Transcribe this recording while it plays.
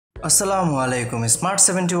আসসালামু আলাইকুম। স্মার্ট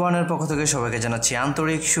 71 এর পক্ষ থেকে সবাইকে জানাচ্ছি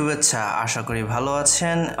আন্তরিক শুভেচ্ছা। আশা করি ভালো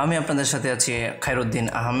আছেন। আমি আপনাদের সাথে আছি খায়রুদ্দিন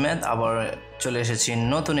আহমেদ। আবার চলে এসেছি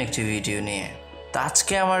নতুন একটি ভিডিও নিয়ে। তো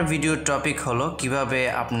আজকে আমার ভিডিওর টপিক হলো কিভাবে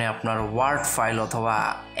আপনি আপনার ওয়ার্ড ফাইল অথবা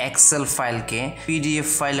এক্সেল ফাইলকে পিডিএফ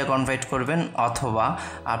ফাইলে কনভার্ট করবেন, অথবা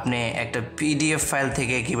আপনি একটা পিডিএফ ফাইল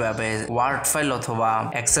থেকে কিভাবে ওয়ার্ড ফাইল অথবা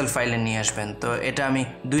এক্সেল ফাইলে নিয়ে আসবেন। তো এটা আমি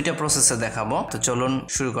দুইটা প্রসেসে দেখাবো। তো চলুন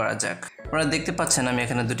শুরু করা যাক। আপনারা দেখতে পাচ্ছেন আমি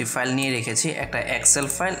এখানে দুটি ফাইল নিয়ে রেখেছি, একটা এক্সেল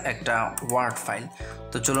ফাইল, একটা ওয়ার্ড ফাইল।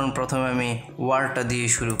 তো চলুন প্রথমে আমি ওয়ার্ডটা দিয়ে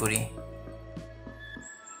শুরু করি।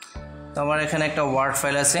 তো আমার এখানে একটা ওয়ার্ড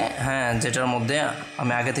ফাইল আছে, যেটার মধ্যে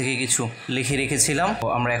আমি আগে থেকে কিছু লিখে রেখেছিলাম। তো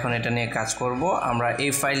আমরা এখন এটা নিয়ে কাজ করব। আমরা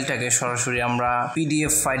এই ফাইলটাকে সরাসরি আমরা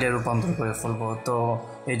পিডিএফ ফাইলে রূপান্তর করে ফেলবো। তো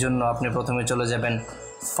এই জন্য আপনি প্রথমে চলে যাবেন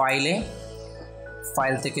ফাইলে,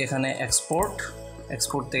 ফাইল থেকে এখানে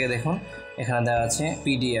এক্সপোর্ট থেকে দেখুন এখানে দেওয়া আছে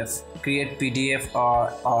PDF, create PDF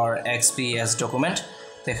or XPS document.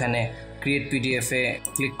 তো এখানে ক্রিয়েট পিডিএফে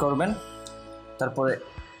ক্লিক করবেন, তারপরে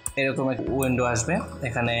এরকম একটা উইন্ডো আসবে।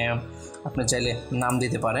 এখানে আপনি চাইলে নাম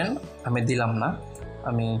দিতে পারেন, আমি দিলাম না।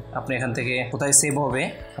 আপনি এখান থেকে কোথায় সেভ হবে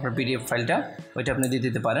আপনার পিডিএফ ফাইলটা ওইটা আপনি দিয়ে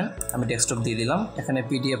দিতে পারেন। আমি ডেস্কটপ দিয়ে দিলাম। এখানে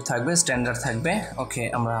পিডিএফ থাকবে, স্ট্যান্ডার্ড থাকবে। ওকে,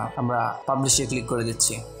 আমরা পাবলিশে ক্লিক করে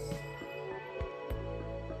দিচ্ছি।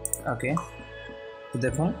 ওকে, তো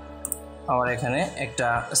দেখুন আমার এখানে একটা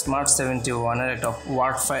স্মার্ট 71-এর একটা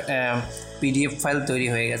ওয়ার্ড ফাইল পিডিএফ ফাইল তৈরি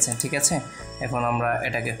হয়ে গেছে। ঠিক আছে, এখন আমরা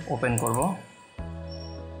এটাকে ওপেন করব।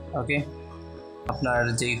 ওকে, আপনার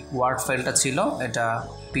যে ওয়ার্ড ফাইলটা ছিল এটা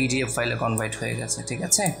পিডিএফ ফাইলে কনভার্ট হয়ে গেছে। ঠিক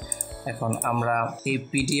আছে, এখন আমরা এই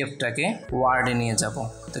পিডিএফটাকে ওয়ার্ডে নিয়ে যাব।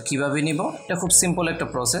 তো কিভাবে নিব, এটা খুব সিম্পল একটা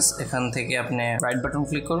প্রসেস। এখান থেকে আপনি রাইট বাটন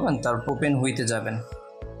ক্লিক করবেন, তারপর ওপেন উইথে যাবেন।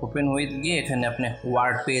 ওপেন উইথ গিয়ে এখানে আপনি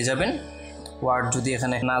ওয়ার্ড পেয়ে যাবেন। ওয়ার্ড যদি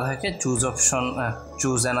এখানে না থাকে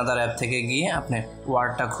চুজ অ্যানাদার অ্যাপ থেকে গিয়ে আপনি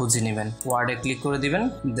ওয়ার্ডটা খুঁজে নেবেন। ওয়ার্ডে ক্লিক করে দিবেন,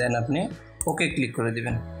 দেন আপনি ওকে ক্লিক করে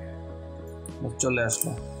দিবেন। চলে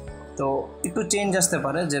আসলো। তো একটু চেঞ্জ আসতে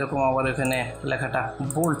পারে, যেরকম আবার এখানে লেখাটা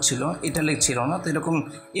বোল্ড ছিল, ইটালিক ছিল না, তো এরকম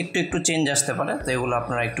একটু চেঞ্জ আসতে পারে। তো এগুলো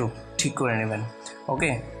আপনারা একটু ঠিক করে নেবেন।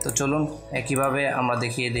 ওকে, তো চলুন একইভাবে আমরা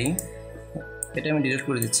দেখিয়ে দিই। এটা আমি ডিলিট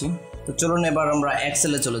করে দিচ্ছি। তো চলুন এবার আমরা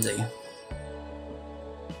এক্সেলে চলে যাই।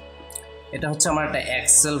 এটা হচ্ছে আমার একটা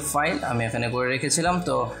এক্সেল ফাইল আমি এখানে করে রেখেছিলাম।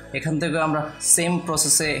 তো এখান থেকে আমরা সেম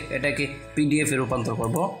প্রসেসে এটাকে পিডিএফে রূপান্তর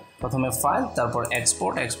করব। প্রথমে ফাইল, তারপর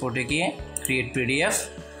এক্সপোর্টে গিয়ে ক্রিয়েট পিডিএফ,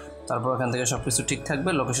 তারপর এখান থেকে সব কিছু ঠিক থাকবে,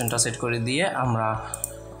 লোকেশনটা সেট করে দিয়ে আমরা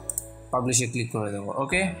পাবলিশে ক্লিক করে দেবো।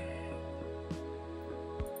 ওকে,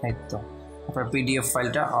 এই তো আপনার পিডিএফ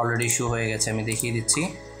ফাইলটা অলরেডি শো হয়ে গেছে। আমি দেখিয়ে দিচ্ছি।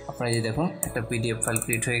 আপনারা যে দেখুন একটা পিডিএফ ফাইল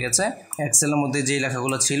ক্রিয়েট হয়ে গেছে। এক্সেলের মধ্যে যেই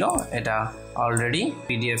লেখাগুলো ছিল এটা অলরেডি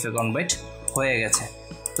পিডিএফে কনভার্ট হয়ে গেছে।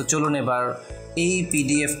 তো চলুন এবার এই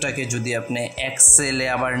পিডিএফটাকে যদি আপনি এক্সেলে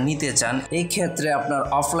আবার নিতে চান, এই ক্ষেত্রে আপনার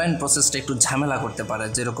অফলাইন প্রসেসটা একটু ঝামেলা করতে পারে।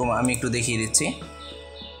 যেরকম আমি একটু দেখিয়ে দিচ্ছি।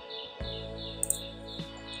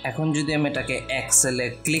 এখন যদি আমি এটাকে এক্সেলে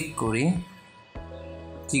ক্লিক করি,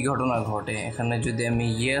 কি ঘটনা ঘটে, এখানে যদি আমি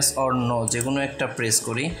ইয়েস অর নো যে কোনো একটা প্রেস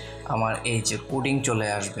করি, আমার এই যে কোডিং চলে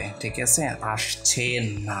আসবে। ঠিক আছে, আসছে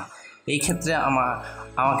না। এই ক্ষেত্রে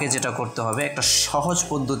আমাকে যেটা করতে হবে, একটা সহজ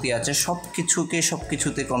পদ্ধতি আছে সব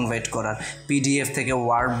কিছুতে কনভার্ট করার। পিডিএফ থেকে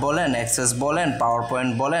ওয়ার্ড বলেন, এক্সেস বলেন, পাওয়ার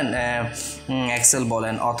পয়েন্ট বলেন, এক্সেল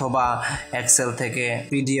বলেন, অথবা এক্সেল থেকে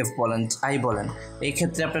পিডিএফ বলেন, বলেন। এই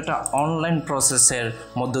ক্ষেত্রে আপনি একটা অনলাইন প্রসেসের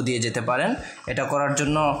মধ্য দিয়ে যেতে পারেন। এটা করার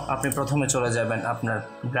জন্য আপনি প্রথমে চলে যাবেন আপনার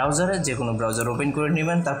ব্রাউজারে, যে কোনো ব্রাউজার ওপেন করে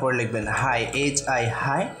নেবেন, তারপর লিখবেন হাই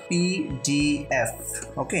pdf।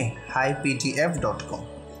 ওকে, haipdf.com।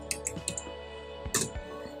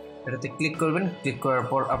 এটাতে ক্লিক করবেন। ক্লিক করার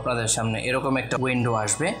পর আপনাদের সামনে এরকম একটা উইন্ডো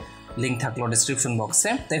আসবে, লিঙ্ক থাকলো ডিসক্রিপশন বক্সে।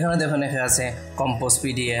 তো এখানে দেখুন এখানে আছে compose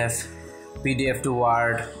PDF two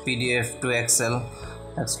word, PDF two Excel.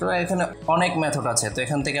 এখানে অনেক মেথড আছে। তো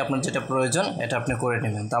এখান থেকে আপনার যেটা প্রয়োজন এটা আপনি করে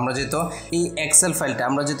নেবেন। তো আমরা যেহেতু এই এক্সেল ফাইলটা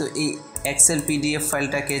এই এক্সেল পিডিএফ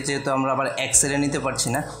ফাইলটাকে যেহেতু আমরা আবার এক্সেলে নিতে পারছি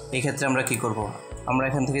না, এই ক্ষেত্রে আমরা কি করব, আমরা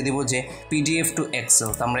এখান থেকে দিব যে পিডিএফ টু এক্সেল।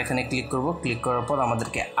 তো আমরা এখানে ক্লিক করব। ক্লিক করার পর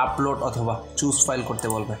আমাদেরকে আপলোড অথবা চুজ ফাইল করতে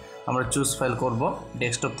বলবে। আমরা চুজ ফাইল করব।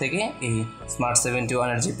 ডেস্কটপ থেকে এই স্মার্ট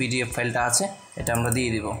 71-এর যে পিডিএফ ফাইলটা আছে এটা আমরা দিয়ে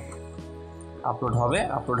দিব। আপলোড হবে।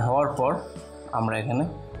 আপলোড হওয়ার পর আমরা এখানে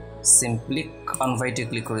সিম্পলি কনভার্টে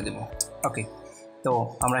ক্লিক করে দেব। ওকে, তো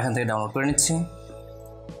আমরা এখান থেকে ডাউনলোড করে নিচ্ছি।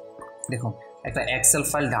 দেখুন একটা এক্সেল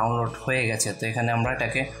ফাইল ডাউনলোড হয়ে গেছে। তো এখানে আমরা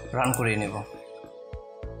এটাকে রান করিয়ে নেব।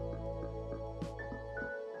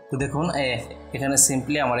 তো দেখুন এখানে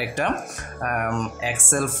সিম্পলি আমার একটা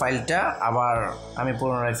এক্সেল ফাইলটা আবার আমি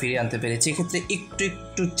পুনরায় ফিরিয়ে আনতে পেরেছি। এক্ষেত্রে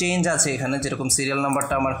একটু চেঞ্জ আছে এখানে, যেরকম সিরিয়াল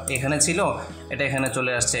নাম্বারটা আমার এখানে ছিল এটা এখানে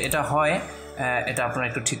চলে আসছে। এটা হয় এটা আপনারা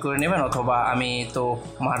একটু ঠিক করে নেবেন, অথবা আমি তো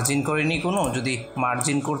মার্জিন করিনি কোনো, যদি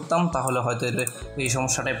মার্জিন করতাম তাহলে হয়তো এই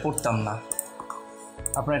সমস্যাটায় পড়তাম না।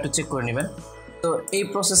 আপনারা একটু চেক করে নেবেন। তো এই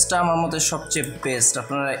প্রসেসটা আমার মতে সবচেয়ে বেস্ট।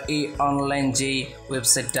 আপনারা এই অনলাইন যেই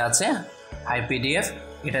ওয়েবসাইটটা আছে হাইপিডিএফ,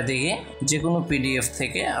 এটা দেখে যে কোনো পিডিএফ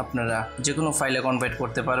থেকে আপনারা যে কোনো ফাইলে কনভার্ট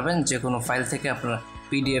করতে পারবেন, যে কোনো ফাইল থেকে আপনারা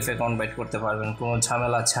পিডিএফে কনভার্ট করতে পারবেন কোনো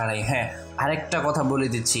ঝামেলা ছাড়াই। হ্যাঁ, আরেকটা কথা বলে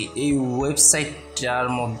দিচ্ছি, এই ওয়েবসাইটটার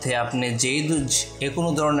মধ্যে আপনি যে কোনো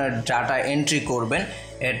ধরনের ডাটা এন্ট্রি করবেন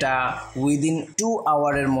এটা উইদিন 2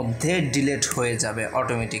 আওয়ারের মধ্যে ডিলিট হয়ে যাবে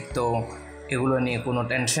অটোমেটিক। তো এগুলো নিয়ে কোনো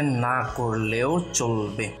টেনশন না করলেও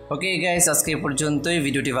চলবে। ওকে গাইস, আজকে এই পর্যন্তই।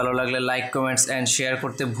 ভিডিওটি ভালো লাগলে লাইক, কমেন্টস অ্যান্ড শেয়ার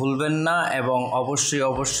করতে ভুলবেন না, এবং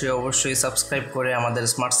অবশ্যই সাবস্ক্রাইব করে আমাদের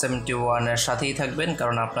স্মার্ট 71 এর সাথেই থাকবেন,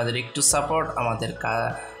 কারণ আপনাদের একটু সাপোর্ট আমাদের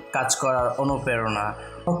কাজ করার অনুপ্রেরণা।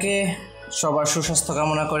 ওকে, সবার সুস্বাস্থ্য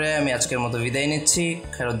কামনা করে আমি আজকের মতো বিদায় নিচ্ছি।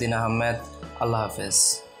 খায়রুদ্দিন আহমেদ, আল্লাহ হাফেজ।